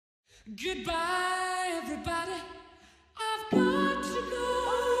Goodbye, everybody. I've got to go.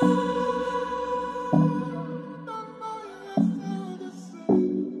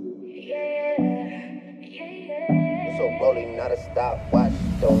 You're so rolling, not a stopwatch.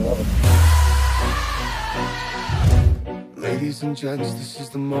 Don't ever. Ladies and gents, this is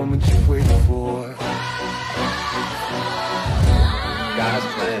the moment you've waited for. God's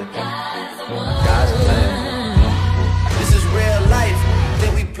plan. God's plan. This is real life.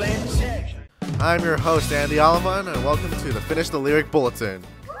 Then we play the check. I'm your host, Andy Alaman, and welcome to the Finish the Lyric Bulletin.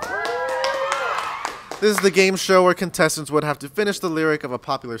 This is the game show where contestants would have to finish the lyric of a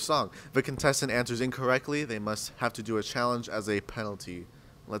popular song. If a contestant answers incorrectly, they must have to do a challenge as a penalty.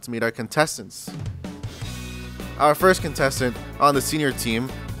 Let's meet our contestants. Our first contestant on the senior team,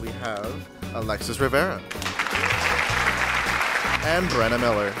 we have Alexis Rivera and Brenna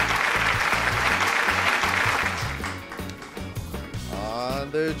Miller. On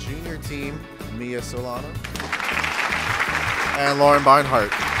the junior team, Mia Solana and Lauren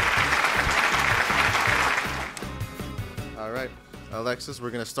Barnhart. All right, Alexis, we're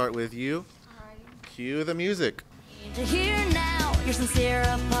going to start with you. Cue the music. To hear now your sincere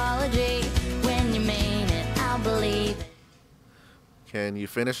apology. When you mean it, I'll believe it. Can you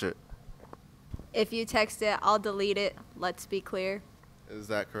finish it? If you text it, I'll delete it. Let's be clear. Is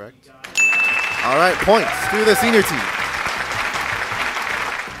that correct? All right, points to the senior team.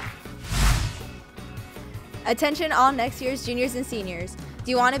 Attention all next year's juniors and seniors. Do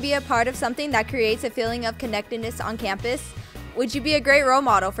you want to be a part of something that creates a feeling of connectedness on campus? Would you be a great role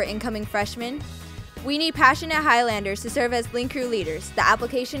model for incoming freshmen? We need passionate Highlanders to serve as Link Crew leaders. The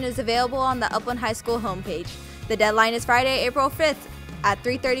application is available on the Upland High School homepage. The deadline is Friday, April 5th at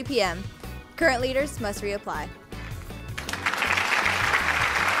 3:30 p.m. Current leaders must reapply.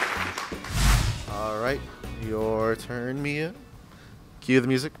 All right, your turn, Mia. Cue the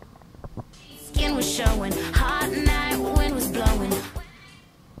music. Skin was showing, hot night, wind was blowing.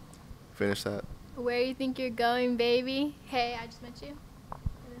 Finish that. Where you think you're going, baby? Hey, I just met you.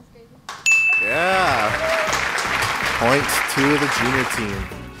 Isn't this crazy? Yeah. Points to the junior team.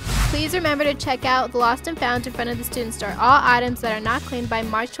 Please remember to check out the Lost and Found in front of the student store. All items that are not claimed by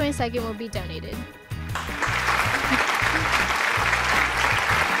March 22nd will be donated.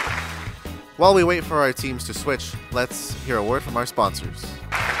 While we wait for our teams to switch, let's hear a word from our sponsors.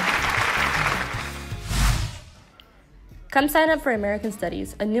 Come sign up for American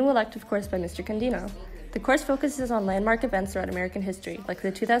Studies, a new elective course by Mr. Condino. The course focuses on landmark events throughout American history, like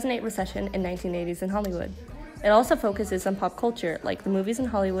the 2008 recession and 1980s in Hollywood. It also focuses on pop culture, like the movies in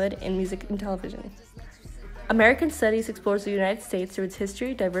Hollywood and music and television. American Studies explores the United States through its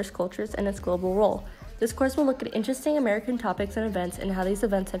history, diverse cultures, and its global role. This course will look at interesting American topics and events and how these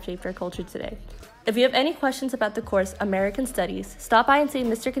events have shaped our culture today. If you have any questions about the course American Studies, stop by and see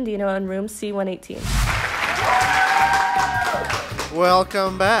Mr. Condino in room C118.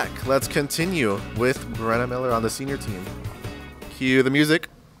 Welcome back. Let's continue with Brenna Miller on the senior team. Cue the music.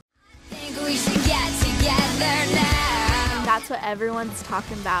 Think we should get together now. That's what everyone's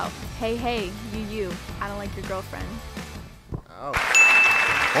talking about. Hey, you. I don't like your girlfriend. Oh.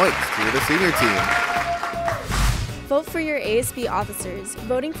 Points to the senior team. Vote for your ASB officers.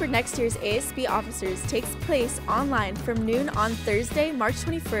 Voting for next year's ASB officers takes place online from noon on Thursday, March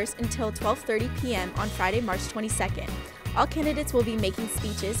 21st until 12:30 p.m. on Friday, March 22nd. All candidates will be making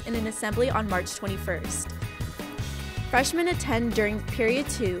speeches in an assembly on March 21st. Freshmen attend during Period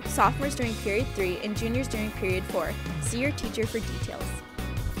 2, sophomores during Period 3, and juniors during Period 4. See your teacher for details.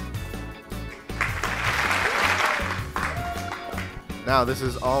 Now, this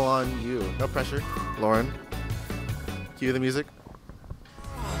is all on you. No pressure. Lauren, cue the music.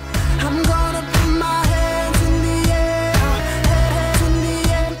 I'm gonna put my hands in the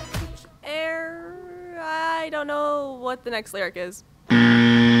air. I don't know what the next lyric is.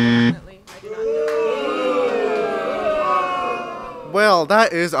 Definitely, I do not know. Well,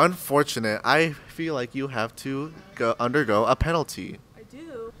 that is unfortunate. I feel like you have to undergo a penalty. I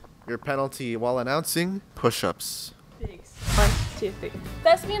do. Your penalty while announcing push-ups. Thanks. 1, 2, 3.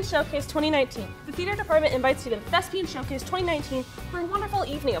 Thespian Showcase 2019. The theater department invites you to the Thespian Showcase 2019 for a wonderful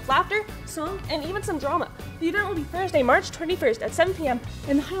evening of laughter, song, and even some drama. The event will be Thursday, March 21st at 7 p.m.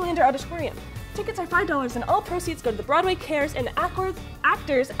 in the Highlander Auditorium. Tickets are $5 and all proceeds go to the Broadway Cares and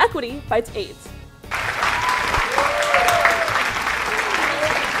Actors Equity Fights AIDS.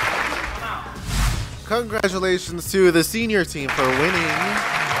 Congratulations to the senior team for winning.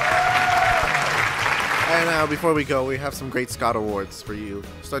 And now, before we go, we have some great Scott Awards for you.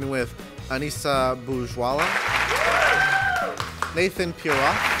 Starting with Anissa Bourgeois, Nathan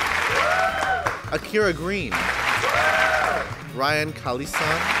Piroff, Akira Green, Ryan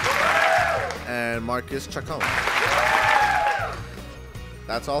Kalisan, and Marcus Chacon.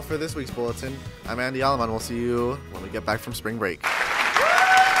 That's all for this week's Bulletin. I'm Andy Alaman. We'll see you when we get back from spring break.